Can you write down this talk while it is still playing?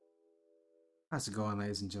How's it going,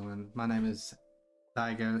 ladies and gentlemen? My name is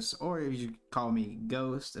Ghost, or you call me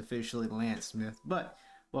Ghost, officially Lance Smith. But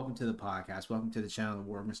welcome to the podcast. Welcome to the channel, The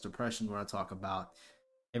War Against Depression, where I talk about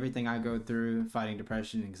everything I go through fighting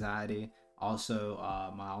depression, anxiety, also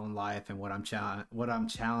my own life and what I'm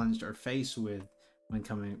challenged or faced with when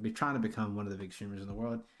trying to become one of the big streamers in the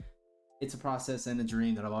world. It's a process and a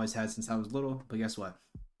dream that I've always had since I was little. But guess what?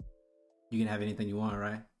 You can have anything you want,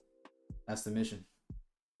 right? That's the mission.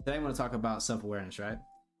 Today I want to talk about self-awareness, right?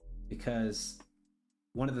 Because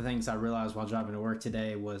one of the things I realized while driving to work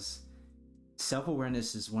today was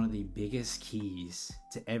self-awareness is one of the biggest keys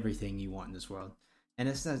to everything you want in this world. And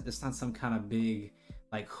it's not some kind of big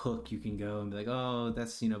like hook you can go and be like, oh,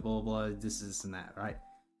 that's, blah, blah, blah, this and that, right?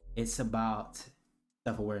 It's about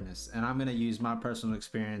self-awareness. And I'm going to use my personal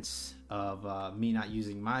experience of me not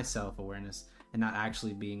using my self-awareness and not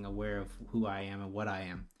actually being aware of who I am and what I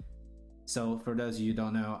am. So for those of you who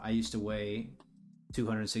don't know, I used to weigh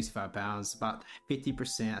 265 pounds, about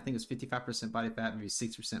 50%, I think it was 55% body fat, maybe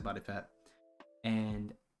 6% body fat.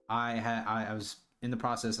 And I was in the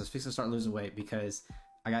process, I was fixing to start losing weight because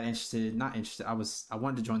I got I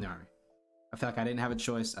wanted to join the army. I felt like I didn't have a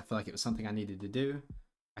choice. I felt like it was something I needed to do.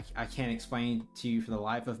 I can't explain to you for the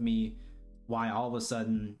life of me why all of a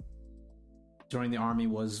sudden joining the army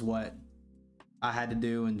was what I had to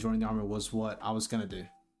do, and joining the army was what I was going to do.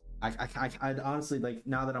 I honestly, like,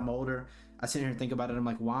 now that I'm older, I sit here and think about it. I'm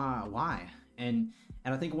like, why? And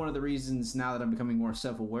I think one of the reasons now that I'm becoming more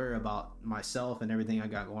self-aware about myself and everything I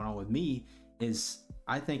got going on with me is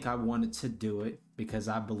I think I wanted to do it because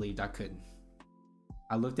I believed I couldn't.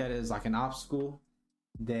 I looked at it as like an obstacle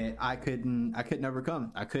that I couldn't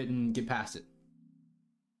overcome. I couldn't get past it.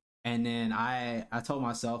 And then I told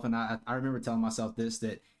myself, and I remember telling myself this,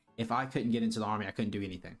 that if I couldn't get into the army, I couldn't do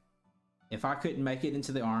anything. If I couldn't make it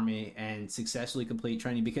into the army and successfully complete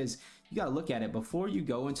training, because you got to look at it before you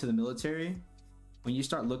go into the military. When you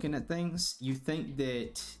start looking at things, you think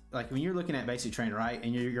that, like, when you're looking at basic training, right,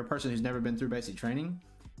 and you're a person who's never been through basic training,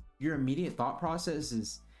 your immediate thought process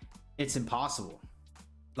is it's impossible.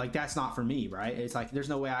 Like, that's not for me, right? It's like, there's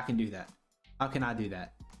no way I can do that. How can I do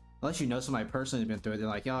that? Unless you know somebody personally has been through it, they're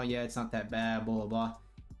like, oh yeah, it's not that bad, blah blah blah.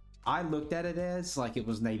 I looked at it as like it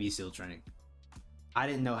was Navy SEAL training. I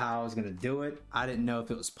didn't know how I was going to do it. I didn't know if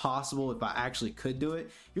it was possible, if I actually could do it.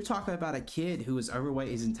 You're talking about a kid who was overweight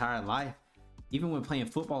his entire life. Even when playing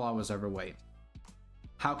football, I was overweight.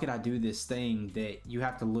 How could I do this thing that you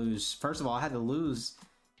have to lose? First of all, I had to lose.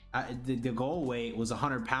 The goal weight was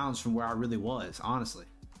 100 pounds from where I really was, honestly.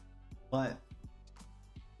 But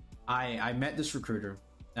I met this recruiter,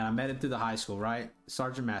 and I met him through the high school, right?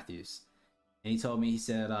 Sergeant Matthews. And he told me, he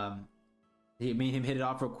said, me and him hit it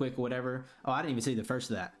off real quick or whatever. Oh, I didn't even see the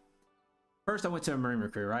first of that. First, I went to a Marine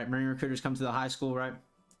recruiter, right? Marine recruiters come to the high school, right?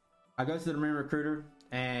 I go to the Marine recruiter,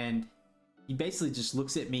 and he basically just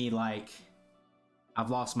looks at me like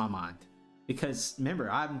I've lost my mind. Because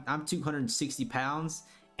remember, I'm 260 pounds,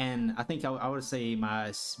 and I think I would say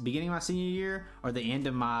my beginning of my senior year or the end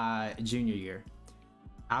of my junior year,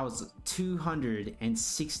 I was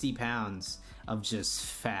 260 pounds of just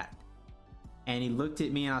fat. And he looked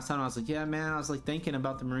at me, and I was telling him, I was like, yeah, man, I was like thinking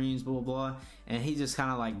about the Marines, blah, blah, blah. And he just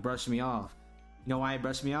kind of like brushed me off. You know why he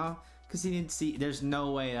brushed me off? Because he didn't see, there's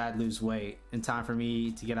no way I'd lose weight in time for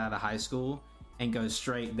me to get out of high school and go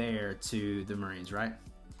straight there to the Marines, right?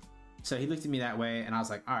 So he looked at me that way, and I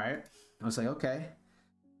was like, all right. I was like, okay,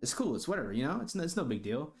 it's cool. It's whatever, it's no big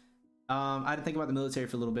deal. I had to think about the military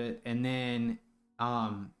for a little bit. And then,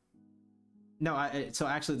 so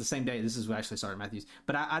actually the same day, this is what actually started Matthews,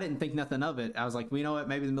 but I didn't think nothing of it. I was like, well, you know what,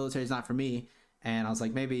 maybe the military is not for me. And I was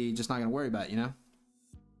like, maybe just not gonna worry about it,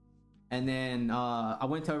 And then I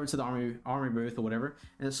went over to the army booth or whatever,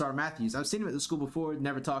 and it started Matthews. I've seen him at the school before,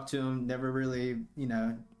 never talked to him, never really,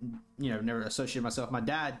 never associated myself. My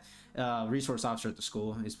dad, resource officer at the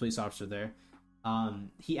school, he's a police officer there.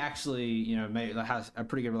 He actually, has a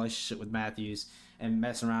pretty good relationship with Matthews and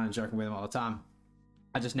messing around and joking with him all the time.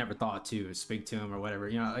 I just never thought to speak to him or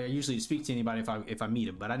whatever. I usually speak to anybody if I meet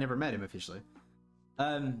him, but I never met him officially.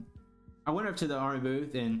 I went up to the army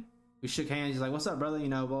booth, and we shook hands. He's like, "What's up, brother?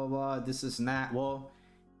 Blah blah blah. This and that." Well,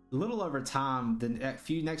 a little over time, the next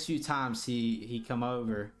few times he come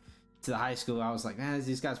over to the high school, I was like, "Man,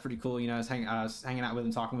 this guy's pretty cool." I was hanging out with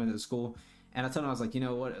him, talking with him at the school, and I told him, I was like, "You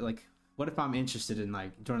know what? Like, what if I'm interested in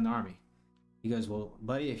like joining the army?" He goes, "Well,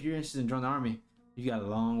 buddy, if you're interested in joining the army, you got a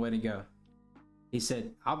long way to go." He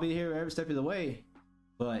said, "I'll be here every step of the way,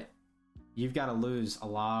 but you've got to lose a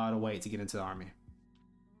lot of weight to get into the army."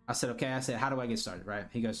 I said, "Okay." I said, "How do I get started?" Right?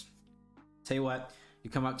 He goes, "Tell you what, you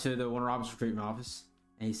come up to the Warner Robins recruitment office."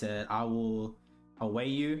 And he said, I'll I'll weigh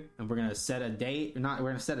you, and we're gonna set a date. We're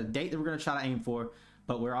gonna set a date that we're gonna try to aim for,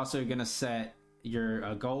 but we're also gonna set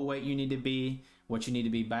your goal weight you need to be, what you need to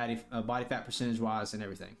be body fat percentage wise, and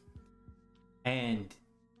everything. And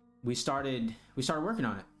we started working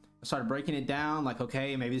on it. I started breaking it down, like,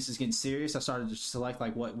 okay, maybe this is getting serious. I started to select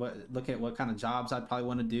like look at what kind of jobs I'd probably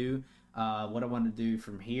want to do, what I want to do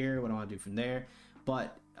from here, what I want to do from there.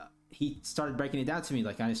 But he started breaking it down to me,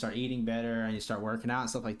 like I need to start eating better, I need to start working out and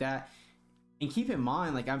stuff like that. And keep in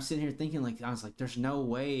mind, like I'm sitting here thinking, like I was like, there's no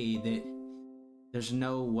way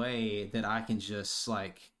that I can just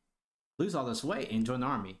like lose all this weight and join the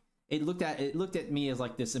army. It looked at me as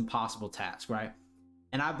like this impossible task, right?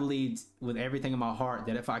 And I believed with everything in my heart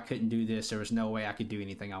that if I couldn't do this, there was no way I could do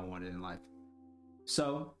anything I wanted in life.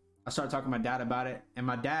 So I started talking to my dad about it, and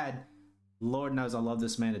my dad, Lord knows I love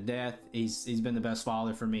this man to death. He's been the best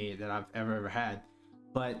father for me that I've ever had.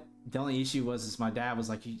 But the only issue was my dad was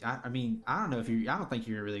like, I mean, I don't think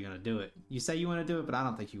you're really gonna do it. You say you want to do it, but I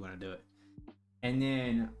don't think you want to do it. And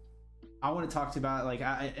then I want to talk to you about like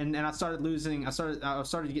I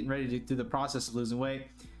started getting ready to do the process of losing weight.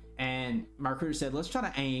 And my recruiter said, let's try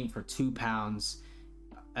to aim for 2 pounds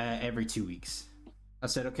every 2 weeks. I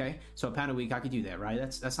said, okay, so a pound a week, I could do that, right?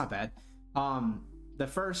 That's not bad. I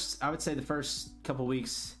would say the first couple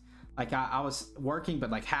weeks, like I was working,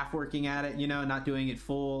 but like half working at it, not doing it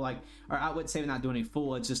full, like, or I would say not doing it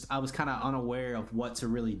full. It's just, I was kind of unaware of what to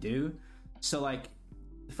really do. So like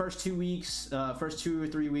the first 2 weeks, first 2 or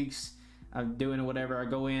 3 weeks, I'm doing it, whatever. I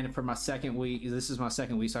go in for my second week. This is my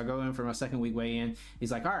second week. So I go in for my second week weigh in. He's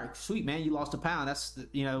like, all right, sweet, man. You lost a pound. That's,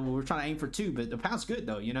 we're trying to aim for 2, but a pound's good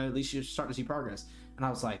though. At least you're starting to see progress. And I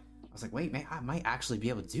was like, wait, man, I might actually be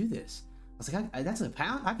able to do this. I was like, that's a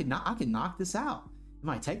pound. I could knock this out. It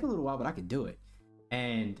might take a little while, but I could do it.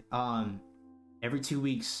 And every 2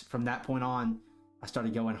 weeks from that point on, I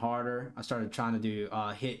started going harder. I started trying to do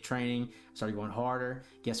HIIT training. I started going harder.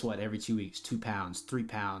 Guess what? Every 2 weeks, 2 pounds, 3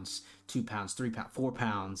 pounds, 2 pounds, 3 pounds, 4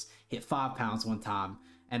 pounds, hit 5 pounds one time.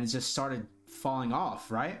 And it just started falling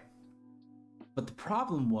off, right? But the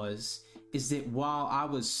problem is that while I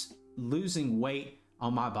was losing weight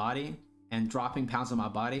on my body and dropping pounds on my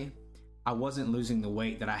body, I wasn't losing the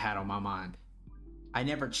weight that I had on my mind. I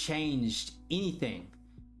never changed anything.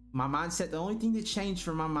 My mindset, the only thing that changed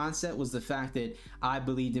from my mindset was the fact that I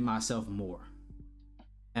believed in myself more.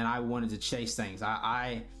 And I wanted to chase things.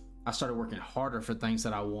 I started working harder for things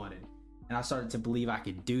that I wanted. And I started to believe I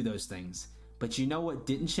could do those things. But you know what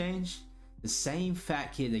didn't change? The same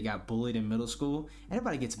fat kid that got bullied in middle school.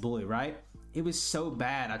 Everybody gets bullied, right? It was so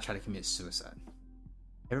bad I tried to commit suicide.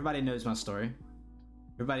 Everybody knows my story.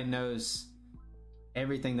 Everybody knows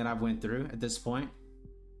everything that I've went through at this point.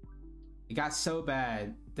 It got so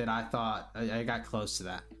bad that I thought I got close to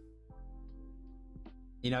that.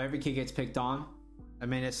 Every kid gets picked on. I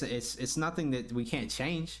mean, it's nothing that we can't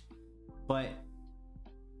change. But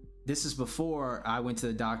this is before I went to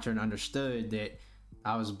the doctor and understood that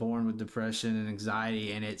I was born with depression and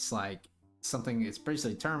anxiety, and it's like something, it's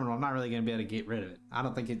basically terminal. I'm not really going to be able to get rid of it. I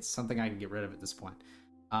don't think it's something I can get rid of at this point.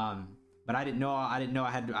 But I didn't know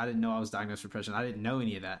I was diagnosed with depression. I didn't know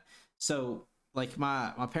any of that. So like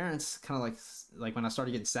my parents kind of like when I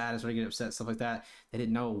started getting sad, I started getting upset, stuff like that. They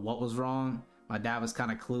didn't know what was wrong. My dad was kind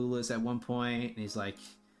of clueless at one point, and he's like,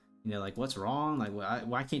 like, what's wrong? Like,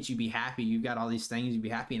 why can't you be happy? You've got all these things, you be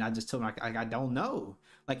happy. And I just told him, I don't know.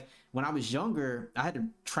 Like when I was younger, I had to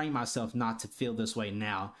train myself not to feel this way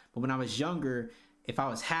now. But when I was younger, if I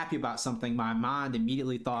was happy about something, my mind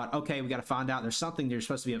immediately thought, okay, we got to find out there's something you're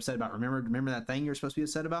supposed to be upset about. Remember that thing you're supposed to be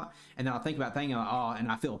upset about? And then I'll think about thinking,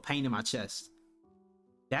 and I feel a pain in my chest.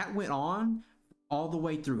 That went on all the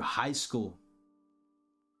way through high school.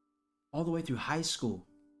 All the way through high school.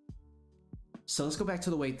 So let's go back to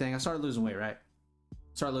the weight thing. I started losing weight, right?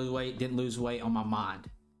 Started losing weight, didn't lose weight on my mind.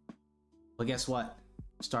 But guess what?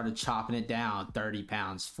 Started chopping it down, 30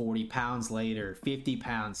 pounds, 40 pounds later, 50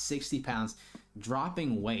 pounds, 60 pounds,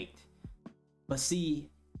 dropping weight. But see,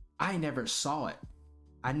 I never saw it.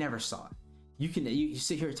 You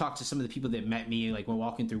sit here and talk to some of the people that met me, like when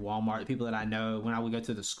walking through Walmart, the people that I know, when I would go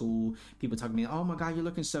to the school, people talking to me, oh my God, you're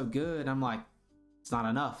looking so good. I'm like, it's not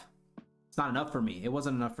enough. It's not enough for me. It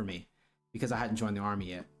wasn't enough for me because I hadn't joined the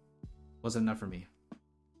army yet. It wasn't enough for me.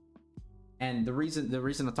 And the reason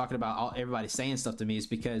I'm talking about everybody saying stuff to me is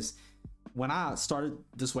because when I started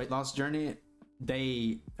this weight loss journey,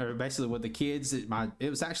 basically with the kids, it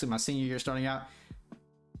was actually my senior year starting out.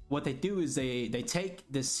 What they do is they take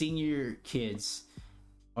the senior kids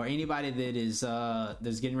or anybody that is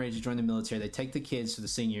that's getting ready to join the military. They take the kids to the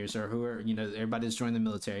seniors or who are, everybody that's joined the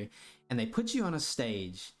military, and they put you on a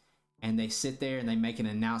stage and they sit there and they make an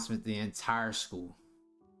announcement to the entire school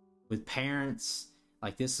with parents.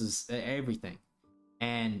 Like, this is everything.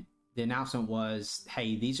 And the announcement was,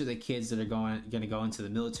 hey, these are the kids that are going to go into the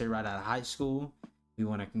military right out of high school. We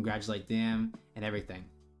want to congratulate them and everything.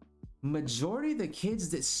 Majority of the kids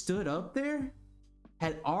that stood up there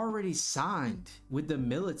had already signed with the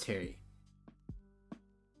military.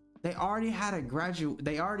 They already had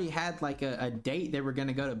they already had like a date they were going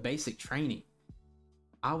to go to basic training.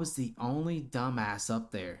 I was the only dumbass up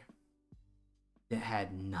there that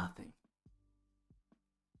had nothing.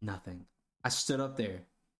 Nothing. I stood up there.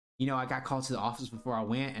 You know, I got called to the office before I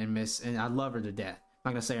went, and I love her to death. I'm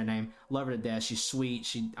not gonna say her name. Love her to death. She's sweet.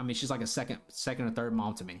 She's like a second or third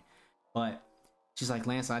mom to me. But she's like,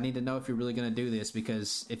 Lance, I need to know if you're really gonna do this,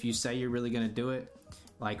 because if you say you're really gonna do it,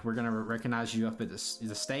 like, we're gonna recognize you up at the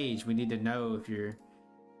stage. We need to know if you're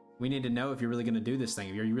really gonna do this thing.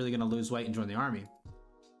 If you're really gonna lose weight and join the army.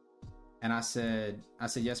 And I said,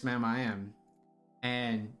 yes, ma'am, I am.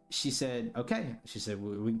 And she said, okay. She said,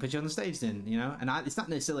 we can put you on the stage then, you know? And it's not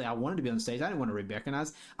necessarily I wanted to be on the stage. I didn't want to be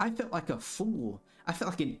recognized. I felt like a fool. I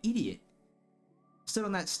felt like an idiot. Stood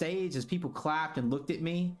on that stage as people clapped and looked at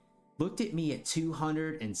me at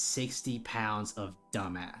 260 pounds of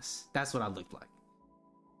dumbass. That's what I looked like.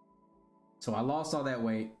 So I lost all that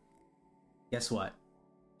weight. Guess what?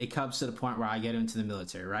 It comes to the point where I get into the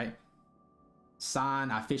military, right?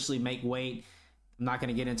 Sign, I officially make weight. I'm not going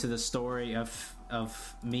to get into the story of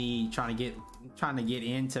me trying to get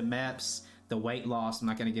into MEPS, the weight loss. I'm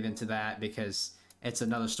not going to get into that because it's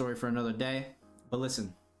another story for another day. But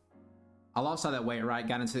listen, I lost all that weight, right?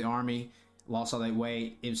 Got into the army, lost all that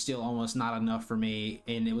weight. It was still almost not enough for me,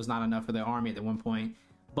 and it was not enough for the army at the one point.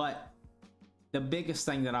 But the biggest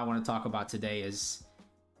thing that I want to talk about today is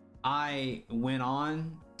I went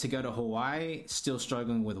on to go to Hawaii still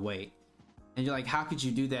struggling with weight. And you're like, how could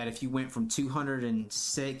you do that if you went from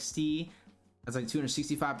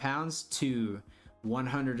 265 pounds to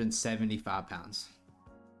 175 pounds?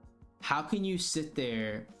 How can you sit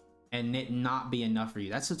there and it not be enough for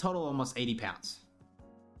you? That's a total of almost 80 pounds.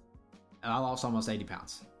 I lost almost 80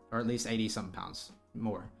 pounds, or at least 80 something pounds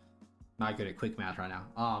more. Not good at quick math right now.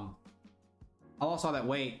 I lost all that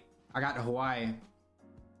weight. I got to Hawaii,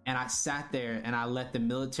 and I sat there and I let the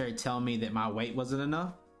military tell me that my weight wasn't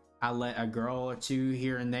enough. I let a girl or two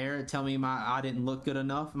here and there tell me I didn't look good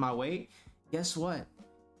enough in my weight. Guess what?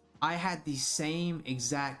 I had the same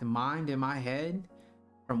exact mind in my head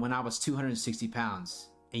from when I was 260 pounds.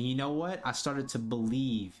 And you know what? I started to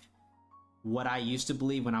believe what I used to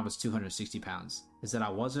believe when I was 260 pounds, is that I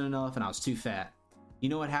wasn't enough and I was too fat. You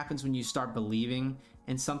know what happens when you start believing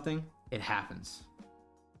in something? It happens.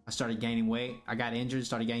 I started gaining weight. I got injured,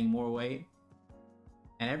 started gaining more weight.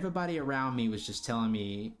 And everybody around me was just telling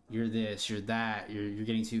me, you're this, you're that, you're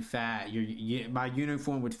getting too fat. My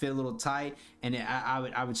uniform would fit a little tight, and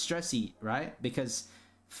I would stress eat, right? Because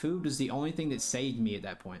food was the only thing that saved me at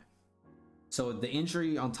that point. So the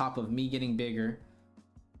injury on top of me getting bigger,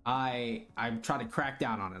 I tried to crack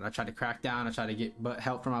down on it. I tried to get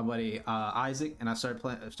help from my buddy Isaac, and I started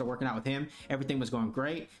working out with him. Everything was going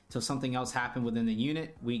great till something else happened within the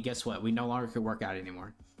unit. Guess what? We no longer could work out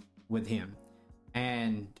anymore with him.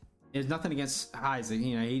 And there's nothing against Isaac,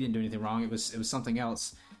 you know, he didn't do anything wrong. It was something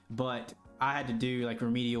else, but I had to do like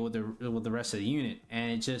remedial with the rest of the unit,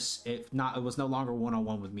 and it was no longer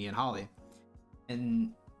one-on-one with me and Holly.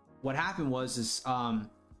 And what happened was I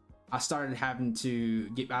started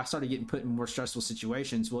getting put in more stressful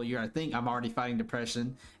situations. Well, I think I'm already fighting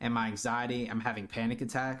depression and my anxiety. I'm having panic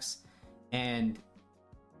attacks, and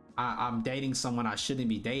I'm dating someone I shouldn't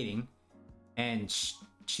be dating, and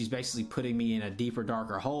she's basically putting me in a deeper,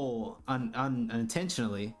 darker hole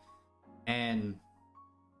unintentionally. And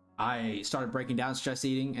I started breaking down stress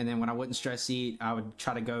eating, and then when I wouldn't stress eat, I would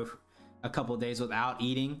try to go a couple of days without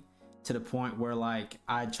eating, to the point where like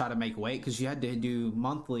I'd try to make weight, because you had to do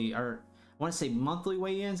monthly, or I want to say monthly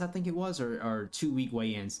weigh-ins, I think it was, or 2-week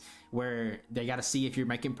weigh-ins, where they got to see if you're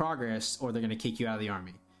making progress or they're going to kick you out of the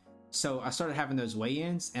army. So I started having those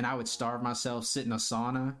weigh-ins, and I would starve myself, sit in a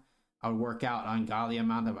sauna. I would work out an ungodly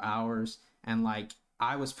amount of hours, and like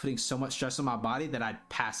I was putting so much stress on my body that I'd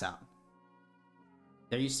pass out.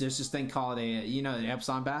 There's this thing called an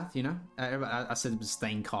Epsom bath, you know? I said this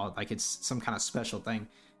thing called, like it's some kind of special thing.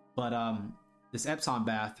 But this Epsom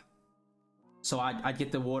bath, so I'd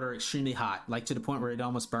get the water extremely hot, like to the point where it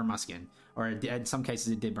almost burned my skin, or in some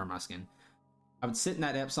cases it did burn my skin. I would sit in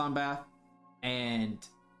that Epsom bath and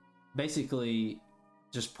basically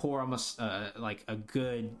just pour almost like a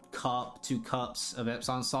good 2 cups of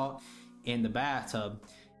Epsom salt in the bathtub,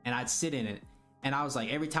 and I'd sit in it. And I was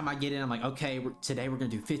like, every time I get in, I'm like, okay, today we're gonna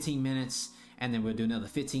do 15 minutes, and then we'll do another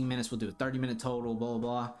 15 minutes. We'll do a 30-minute total, blah, blah,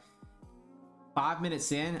 blah. 5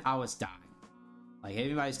 minutes in, I was dying. Like,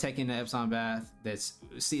 everybody's taking the Epsom bath.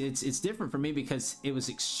 It's different for me because it was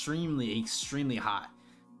extremely hot,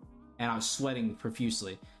 and I was sweating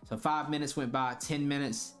profusely. So 5 minutes went by, 10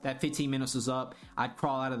 minutes, that 15 minutes was up. I'd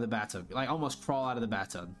crawl out of the bathtub, like almost crawl out of the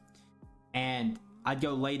bathtub. And I'd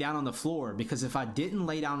go lay down on the floor, because if I didn't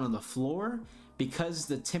lay down on the floor, because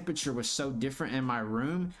the temperature was so different in my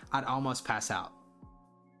room, I'd almost pass out.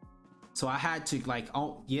 So I had to like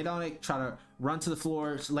get on it, try to run to the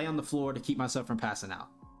floor, lay on the floor to keep myself from passing out.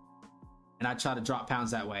 And I try to drop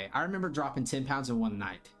pounds that way. I remember dropping 10 pounds in one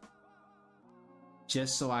night,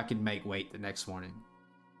 just so I could make weight the next morning.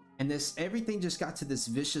 And everything just got to this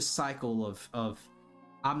vicious cycle of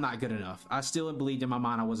I'm not good enough. I still believed in my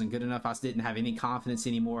mind I wasn't good enough. I didn't have any confidence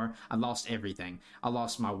anymore. I lost everything. I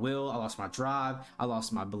lost my will. I lost my drive. I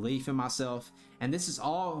lost my belief in myself. And this is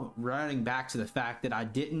all running back to the fact that I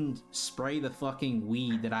didn't spray the fucking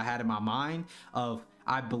weed that I had in my mind of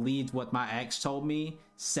I believed what my ex told me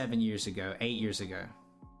 7 years ago, 8 years ago,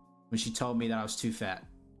 when she told me that I was too fat.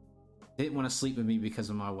 Didn't want to sleep with me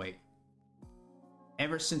because of my weight.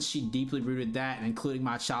 Ever since she deeply rooted that, and including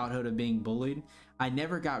my childhood of being bullied, I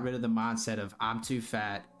never got rid of the mindset of I'm too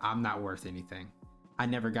fat, I'm not worth anything. I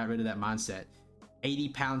never got rid of that mindset. 80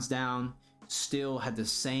 pounds down, still had the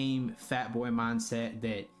same fat boy mindset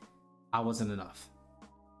that I wasn't enough.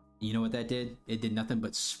 You know what that did? It did nothing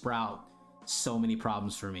but sprout so many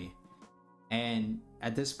problems for me. And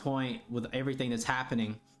at this point, with everything that's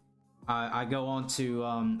happening, I go to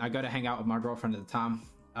hang out with my girlfriend at the time.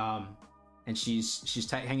 And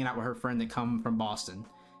she's hanging out with her friend that come from Boston,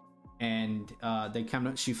 and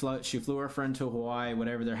she flew her friend to Hawaii,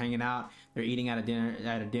 whatever. They're hanging out, they're eating at a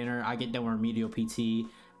dinner. I get done with remedial PT.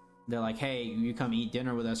 They're like, hey, you come eat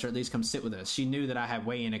dinner with us, or at least come sit with us. She knew that I had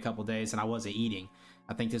weigh in a couple days and I wasn't eating.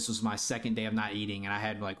 I think this was my second day of not eating, and I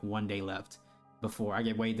had like 1 day left before I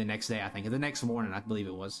get weighed the next day. I think the next morning, I believe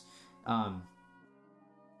it was. And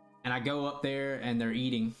I go up there and they're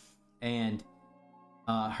eating, and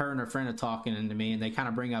her and her friend are talking to me, and they kind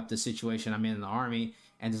of bring up the situation I'm in the Army,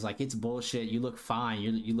 and it's like, it's bullshit, you look fine,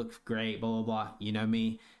 you look great, blah blah blah. You know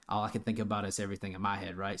me, all I can think about is everything in my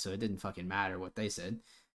head, right? So it didn't fucking matter what they said,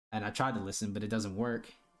 and I tried to listen, but it doesn't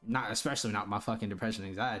work, especially not my fucking depression,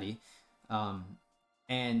 anxiety.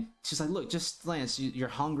 And she's like, look, just Lance, you're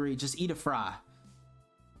hungry, just eat a fry,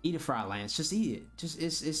 Lance, just eat it,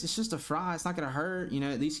 it's just a fry, it's not gonna hurt,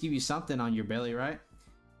 at least give you something on your belly, right?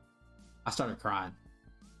 I started crying.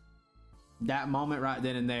 That moment right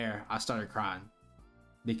then and there, I started crying,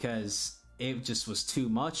 because it just was too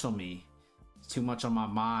much on me, too much on my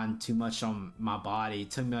mind, too much on my body,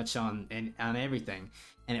 too much on everything.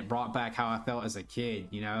 And it brought back how I felt as a kid,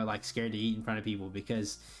 like scared to eat in front of people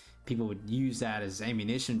because people would use that as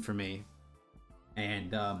ammunition for me.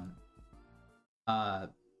 And I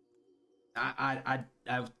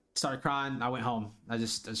started crying. I went home. I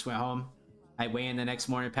just went home. I weigh in the next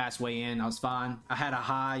morning, passed weigh in. I was fine. I had a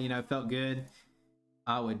high, felt good.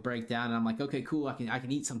 I would break down and I'm like, okay, cool. I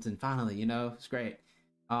can eat something finally, it's great.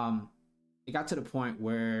 It got to the point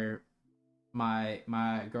where my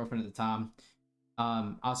girlfriend at the time,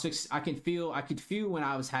 I could feel when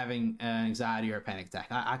I was having an anxiety or a panic attack.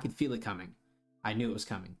 I could feel it coming. I knew it was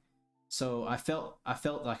coming. So I felt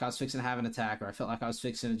like I was fixing to have an attack, or I felt like I was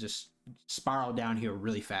fixing to just spiral down here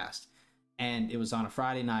really fast. And it was on a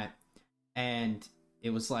Friday night. And it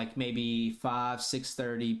was like maybe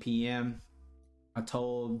 6:30 p.m. I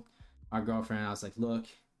told my girlfriend, I was like, look,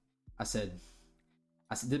 I said,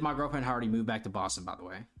 did my girlfriend already move back to Boston, by the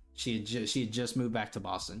way? She had just moved back to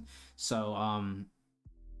Boston. So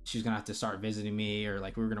she was gonna have to start visiting me, or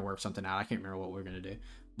like we were gonna work something out. I can't remember what we were gonna do.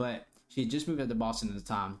 But she had just moved up to Boston at the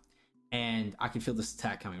time, and I could feel this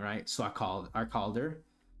attack coming, right? So I called her,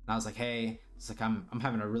 and I was like, hey, it's like I'm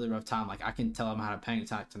having a really rough time. Like, I can tell I'm having a panic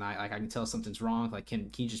attack tonight. Like, I can tell something's wrong. Like,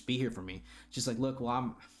 can you just be here for me? She's like, look,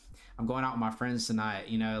 well, I'm going out with my friends tonight.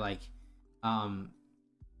 I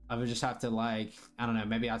would just have to, like, I don't know,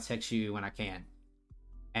 maybe I'll text you when I can.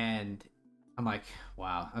 And I'm like,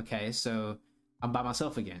 wow, okay, so I'm by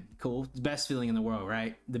myself again. Cool. The best feeling in the world,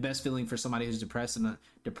 right? The best feeling for somebody who's depressed and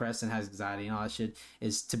has anxiety and all that shit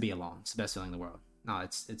is to be alone. It's the best feeling in the world. No,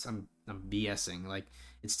 I'm BSing. Like,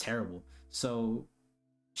 it's terrible. So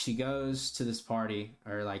she goes to this party,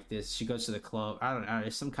 or like this, she goes to the club. I don't know.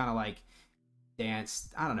 It's some kind of like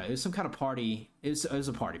dance. I don't know. It was some kind of party. It was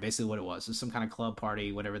a party, basically what it was. It was some kind of club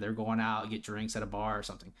party, whatever. They're going out, get drinks at a bar or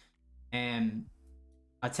something. And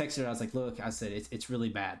I texted her. I was like, look, I said, it's really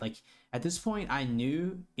bad. Like, at this point, I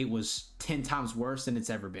knew it was 10 times worse than it's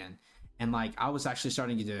ever been. And like, I was actually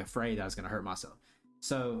starting to get afraid that I was going to hurt myself.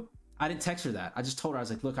 So I didn't text her that. I just told her, I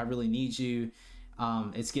was like, look, I really need you.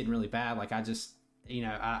 It's getting really bad. Like, I just,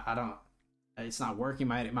 I don't, it's not working.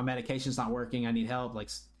 My medication's not working. I need help, like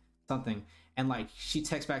something. And like, she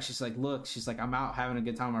texts back. She's like, look, she's like, I'm out having a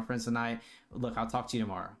good time with my friends tonight. Look, I'll talk to you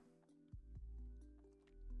tomorrow.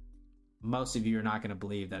 Most of you are not going to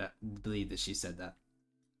believe that she said that.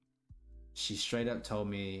 She straight up told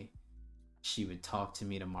me she would talk to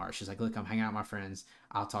me tomorrow. She's like, look, I'm hanging out with my friends.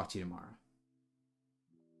 I'll talk to you tomorrow.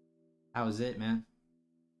 That was it, man.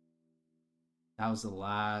 That was the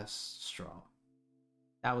last straw.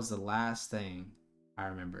 That was the last thing I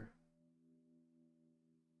remember.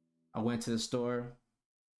 I went to the store,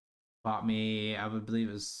 bought me, I would believe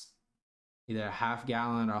it was either a half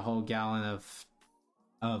gallon or a whole gallon of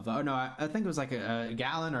oh no, I think it was like a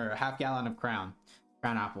gallon or a half gallon of crown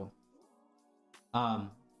apple.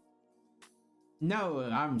 No,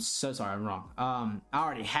 I'm so sorry, I'm wrong. I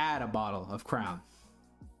already had a bottle of Crown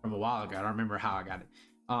from a while ago. I don't remember how I got it.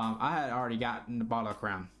 I had already gotten the bottle of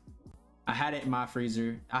Crown. I had it in my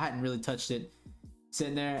freezer. I hadn't really touched it,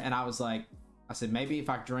 sitting there, and I was like, I said, maybe if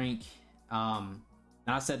I drink, and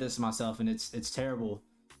I said this to myself, and it's terrible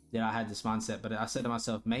that I had this mindset, but I said to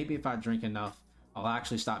myself, maybe if I drink enough, I'll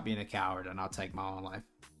actually stop being a coward and I'll take my own life.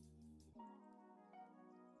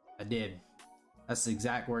 I did. That's the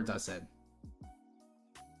exact words I said.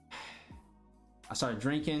 I started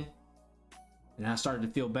drinking, and I started to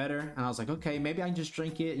feel better, and I was like, okay, maybe I can just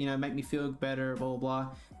drink it, make me feel better, blah, blah, blah.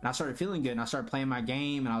 And I started feeling good, and I started playing my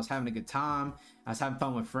game, and I was having a good time. I was having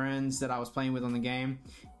fun with friends that I was playing with on the game,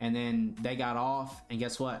 and then they got off, and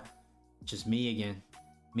guess what? Just me again.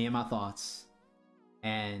 Me and my thoughts.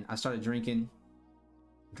 And I started drinking.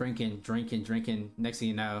 Next thing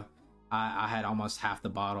you know, I had almost half the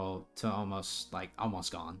bottle to almost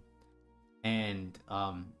gone. And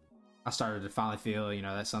I started to finally feel,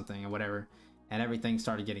 that's something or whatever. And everything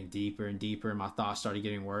started getting deeper and deeper, and my thoughts started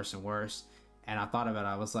getting worse and worse. And I thought about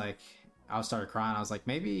it. I started crying. I was like,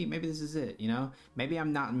 maybe this is it, Maybe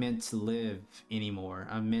I'm not meant to live anymore.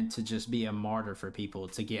 I'm meant to just be a martyr for people,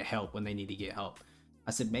 to get help when they need to get help.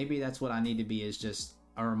 I said, maybe that's what I need to be, is just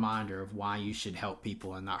a reminder of why you should help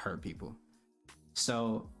people and not hurt people.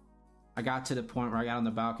 So I got to the point where I got on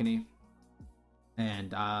the balcony,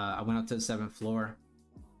 and I went up to the 7th floor,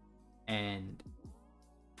 and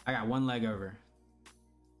I got one leg over.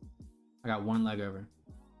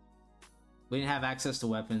 We didn't have access to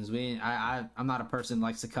weapons. I'm not a person that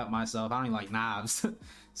likes to cut myself. I don't even like knives.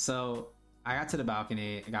 So I got to the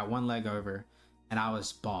balcony, I got one leg over, and I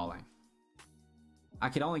was bawling. I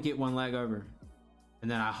could only get one leg over. And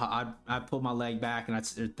then I pulled my leg back, and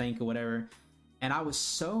I'd think or whatever. And I was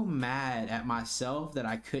so mad at myself that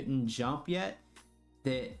I couldn't jump yet,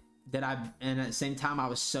 and at the same time I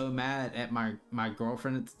was so mad at my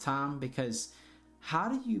girlfriend at the time, because how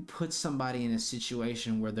do you put somebody in a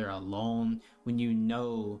situation where they're alone when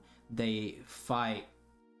they fight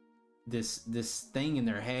this thing in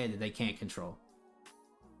their head that they can't control?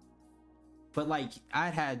 But like,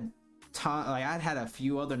 I'd had a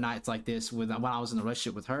few other nights like this when I was in a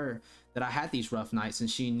relationship with her, that I had these rough nights, and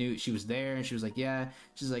she knew, she was there, and she was like, yeah,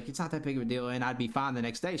 she's like, it's not that big of a deal, and I'd be fine the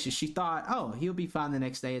next day. She thought, oh, he'll be fine the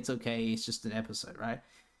next day, it's okay, it's just an episode, right?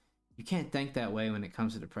 You can't think that way when it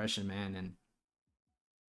comes to depression, man. And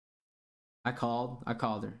I called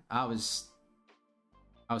her. I was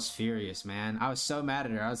furious, man. I was so mad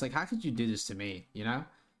at her. I was like, how could you do this to me?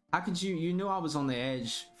 How could you knew I was on the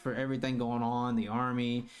edge for everything going on, the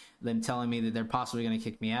army, them telling me that they're possibly going to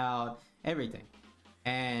kick me out, everything.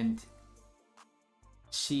 And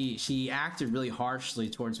she acted really harshly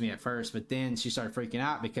towards me at first, but then she started freaking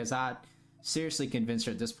out because I seriously convinced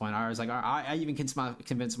her at this point. I was like, I even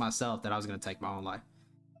convinced myself that I was going to take my own life.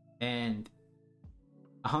 And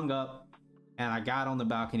I hung up, and I got on the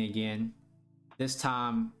balcony again. This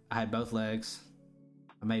time I had both legs.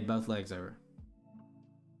 I made both legs over.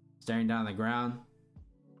 Staring down at the ground,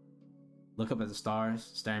 look up at the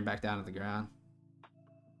stars, staring back down at the ground.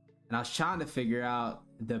 And I was trying to figure out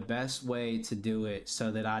the best way to do it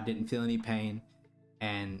so that I didn't feel any pain,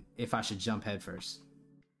 and if I should jump head first.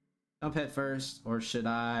 Or should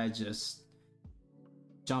I just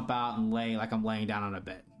jump out and lay like I'm laying down on a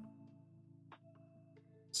bed?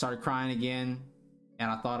 Started crying again,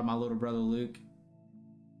 and I thought of my little brother Luke,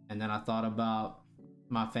 and then I thought about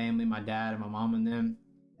my family, my dad and my mom and them.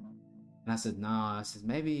 And I said,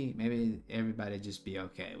 maybe everybody just be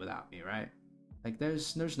okay without me, right? Like,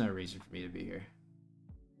 there's no reason for me to be here.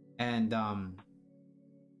 And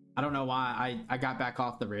I don't know why I got back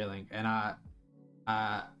off the railing, and I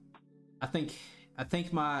I think I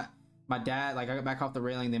think my dad, like, I got back off the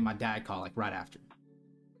railing, then my dad called like right after,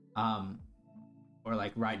 um or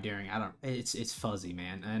like right during. I don't. It's fuzzy,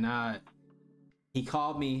 man. And he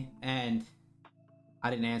called me, and I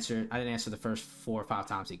didn't answer. I didn't answer the first 4 or 5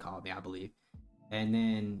 times he called me, I believe. And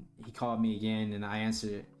then he called me again, and I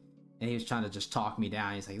answered, and he was trying to just talk me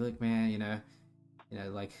down. He's like, "Look, man,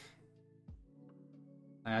 like,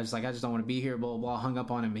 I just don't want to be here, blah, blah, blah." Hung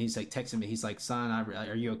up on him. And he's like texting me. He's like, "Son,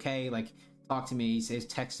 are you okay? Like, talk to me." He says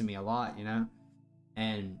texting me a lot, and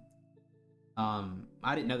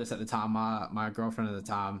I didn't know this at the time. My girlfriend at the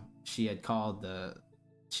time, she had called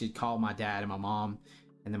my dad and my mom,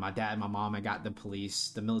 and then my dad and my mom had got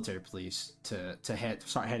the military police, to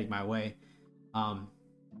start heading my way. um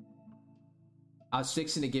I was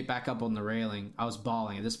fixing to get back up on the railing. I was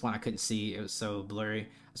bawling at this point. I couldn't see, it was so blurry.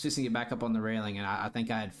 I was fixing to get back up on the railing, and I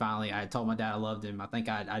think I had told my dad I loved him. I think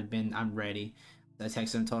I'm ready. I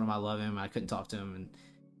texted him, told him I love him. I couldn't talk to him, and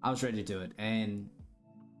I was ready to do it. And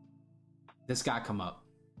this guy comes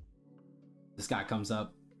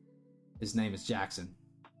up. His name is Jackson,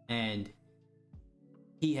 and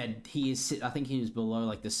I think he was below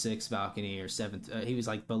like the sixth balcony or seventh. He was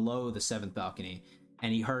like below the seventh balcony,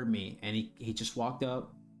 and he heard me, and he just walked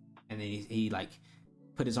up, and then he like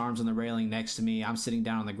put his arms on the railing next to me. I'm sitting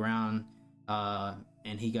down on the ground,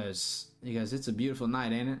 and he goes, "It's a beautiful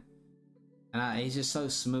night, ain't it?" And he's just so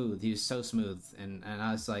smooth. He was so smooth, and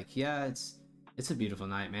I was like, "Yeah, it's a beautiful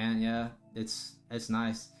night, man. Yeah, it's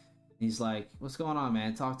nice." And he's like, "What's going on,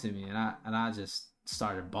 man? Talk to me." And I just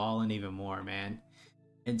started bawling even more, man.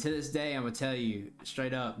 And to this day, I'm gonna tell you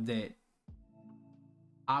straight up that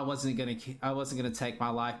I wasn't gonna take my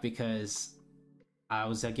life because I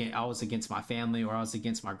was against my family, or I was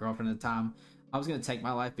against my girlfriend at the time. I was gonna take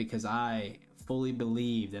my life because I fully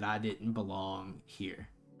believed that I didn't belong here,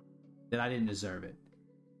 that I didn't deserve it.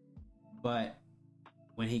 But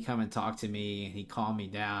when he come and talked to me and he calmed me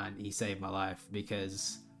down, he saved my life,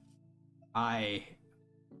 because I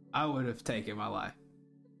I would have taken my life.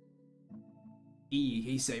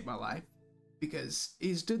 He saved my life, because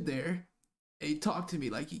he stood there and he talked to me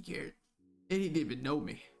like he cared, and he didn't even know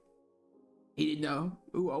me. He didn't know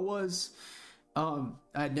who I was. I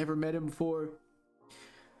had never met him before,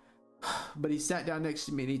 but he sat down next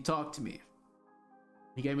to me and he talked to me.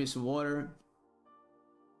 He gave me some water.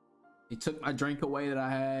 He took my drink away that I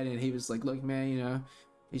had, and he was like, "Look, man,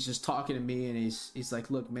 he's just talking to me, and he's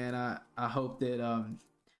like, "Look, man, I hope that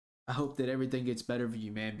I hope that everything gets better for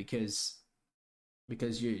you, man, because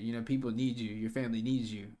people need you, your family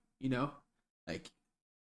needs you, like,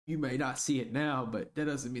 you may not see it now, but that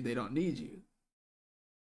doesn't mean they don't need you."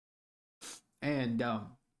 And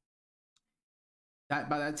that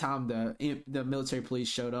by that time, the military police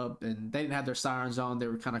showed up, and they didn't have their sirens on. They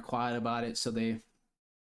were kind of quiet about it, so they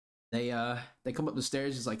come up the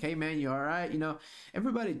stairs. It's like, "Hey, man, you all right?"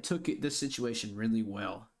 Everybody took this situation really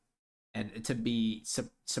well, and to be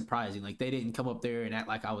surprising, like, they didn't come up there and act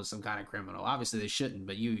like I was some kind of criminal. Obviously they shouldn't,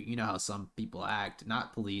 but you know how some people act,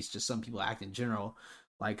 not police, just some people act in general,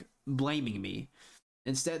 like blaming me.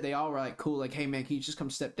 Instead, they all were like, "Cool, like, hey, man, can you just come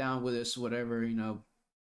step down with us, whatever,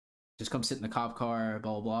 just come sit in the cop car,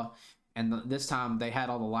 blah blah blah." And this time they had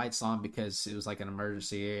all the lights on because it was like an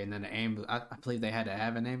emergency, and then the ambulance, I believe they had to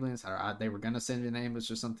have an ambulance, or they were gonna send an ambulance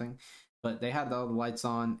or something. But they had all the lights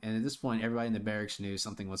on, and at this point everybody in the barracks knew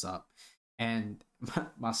something was up. And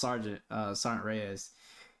my sergeant, Sergeant Reyes,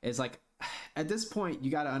 is like, at this point you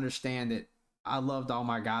got to understand that I loved all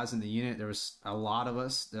my guys in the unit. There was a lot of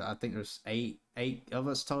us. I think there's eight of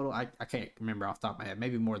us total. I can't remember off the top of my head,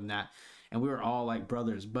 maybe more than that. And we were all like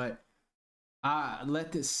brothers. But I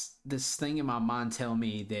let this thing in my mind tell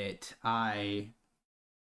me that I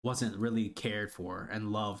wasn't really cared for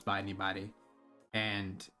and loved by anybody,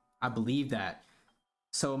 and I believe that.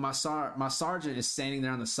 So my sergeant is standing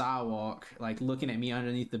there on the sidewalk, like looking at me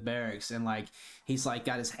underneath the barracks, and like he's like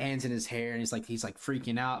got his hands in his hair, and he's like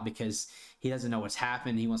freaking out because he doesn't know what's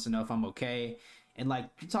happened. He wants to know if I'm okay. And like,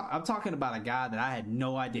 I'm talking about a guy that I had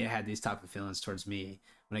no idea had these type of feelings towards me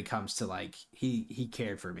when it comes to, like, he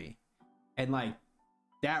cared for me. And like,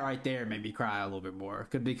 that right there made me cry a little bit more,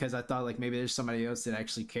 because I thought, like, maybe there's somebody else that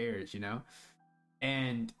actually cares.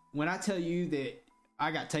 And when I tell you that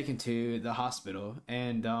I got taken to the hospital,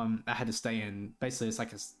 and I had to stay in, basically it's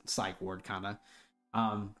like a psych ward kind of.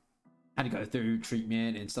 I had to go through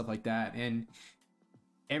treatment and stuff like that, and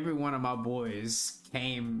every one of my boys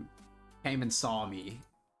came and saw me.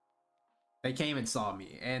 They came and saw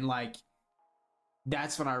me, and like,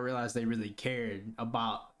 that's when I realized they really cared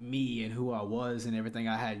about me and who I was and everything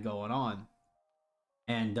I had going on.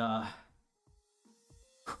 And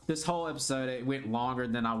this whole episode, it went longer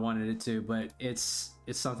than I wanted it to, but it's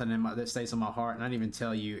something that stays on my heart, and I didn't even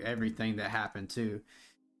tell you everything that happened too.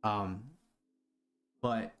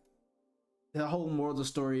 But the whole moral of the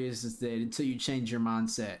story is that until you change your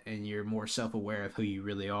mindset and you're more self-aware of who you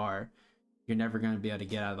really are, you're never going to be able to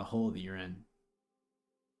get out of the hole that you're in.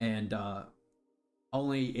 And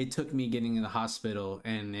only it took me getting in the hospital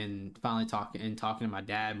and finally talking to my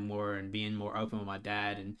dad more and being more open with my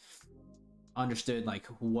dad and understood like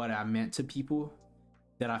what I meant to people,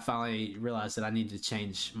 that I finally realized that I needed to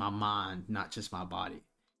change my mind, not just my body.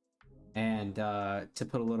 And to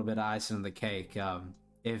put a little bit of ice on the cake,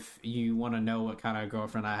 if you want to know what kind of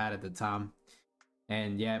girlfriend I had at the time,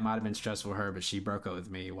 and yeah, it might have been stressful for her, but she broke up with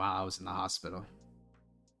me while I was in the hospital,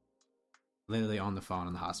 literally on the phone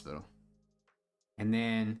in the hospital. And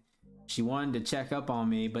then she wanted to check up on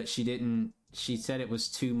me, but she didn't. She said it was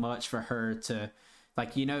too much for her to,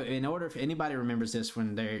 like, you know, in order, if anybody remembers this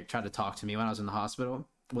when they tried to talk to me when I was in the hospital,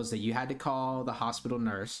 was that you had to call the hospital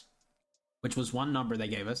nurse, which was one number they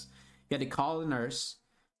gave us. You had to call the nurse.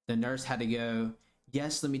 The nurse had to go,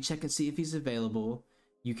 yes, let me check and see if he's available.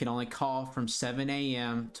 You can only call from 7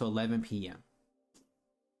 a.m. to 11 p.m.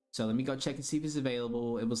 So let me go check and see if he's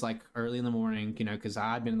available. It was like early in the morning, you know, because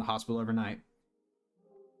I'd been in the hospital overnight.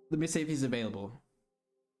 Let me see if he's available.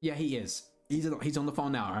 Yeah, he is. He's on the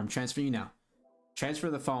phone now. I'm transferring you now. Transfer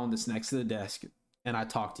the phone that's next to the desk, and I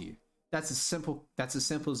talk to you. That's as simple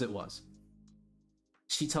as it was.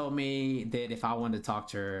 She told me that if I wanted to talk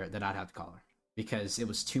to her, that I'd have to call her, because it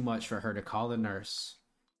was too much for her to call the nurse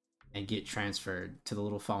and get transferred to the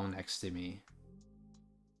little phone next to me.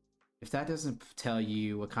 If that doesn't tell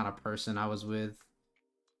you what kind of person I was with,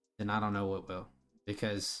 then I don't know what will.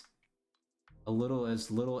 Because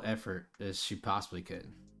as little effort as she possibly could.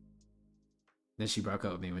 Then she broke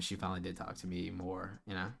up with me when she finally did talk to me more,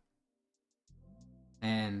 you know?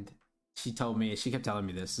 And she kept telling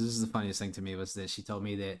me this. This is the funniest thing to me, was that she told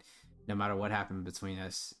me that no matter what happened between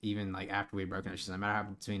us, even like after we'd broken up, she said, no matter what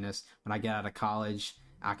happened between us, when I get out of college,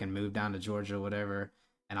 I can move down to Georgia or whatever,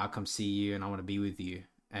 and I'll come see you, and I want to be with you.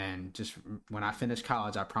 And just when I finish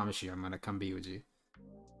college, I promise you I'm going to come be with you.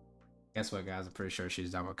 Guess what, guys? I'm pretty sure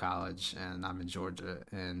she's done with college, and I'm in Georgia,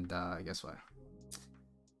 and guess what?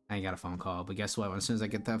 I ain't got a phone call, but guess what? As soon as I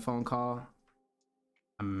get that phone call,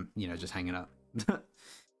 I'm, just hanging up.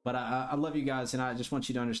 But I love you guys, and I just want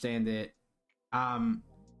you to understand that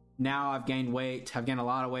now I've gained weight. I've gained a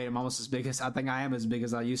lot of weight. I'm almost as big as, I think I am as big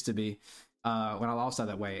as I used to be when I lost all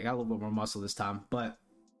that weight. I got a little bit more muscle this time, but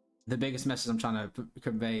the biggest message I'm trying to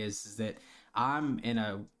convey is that I'm in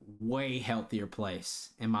a way healthier place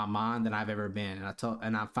in my mind than I've ever been.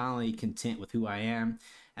 And I'm finally content with who I am.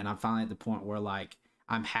 And I'm finally at the point where, like,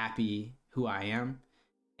 I'm happy who I am.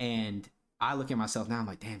 And I look at myself now, I'm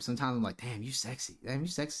like, damn, sometimes I'm like, damn, you sexy. Damn, you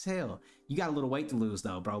sexy as hell. You got a little weight to lose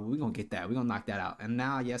though, bro. We're going to get that. We're going to knock that out. And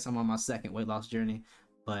now, yes, I'm on my second weight loss journey,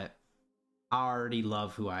 but I already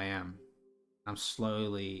love who I am. I'm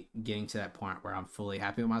slowly getting to that point where I'm fully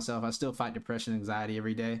happy with myself. I still fight depression and anxiety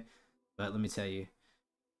every day, but let me tell you,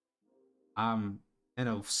 I'm in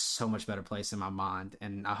a so much better place in my mind.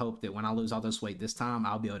 And I hope that when I lose all this weight this time,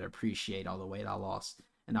 I'll be able to appreciate all the weight I lost,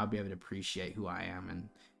 and I'll be able to appreciate who I am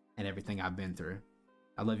and everything I've been through.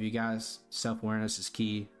 I love you guys. Self-awareness is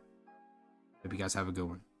key. Hope you guys have a good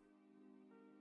one.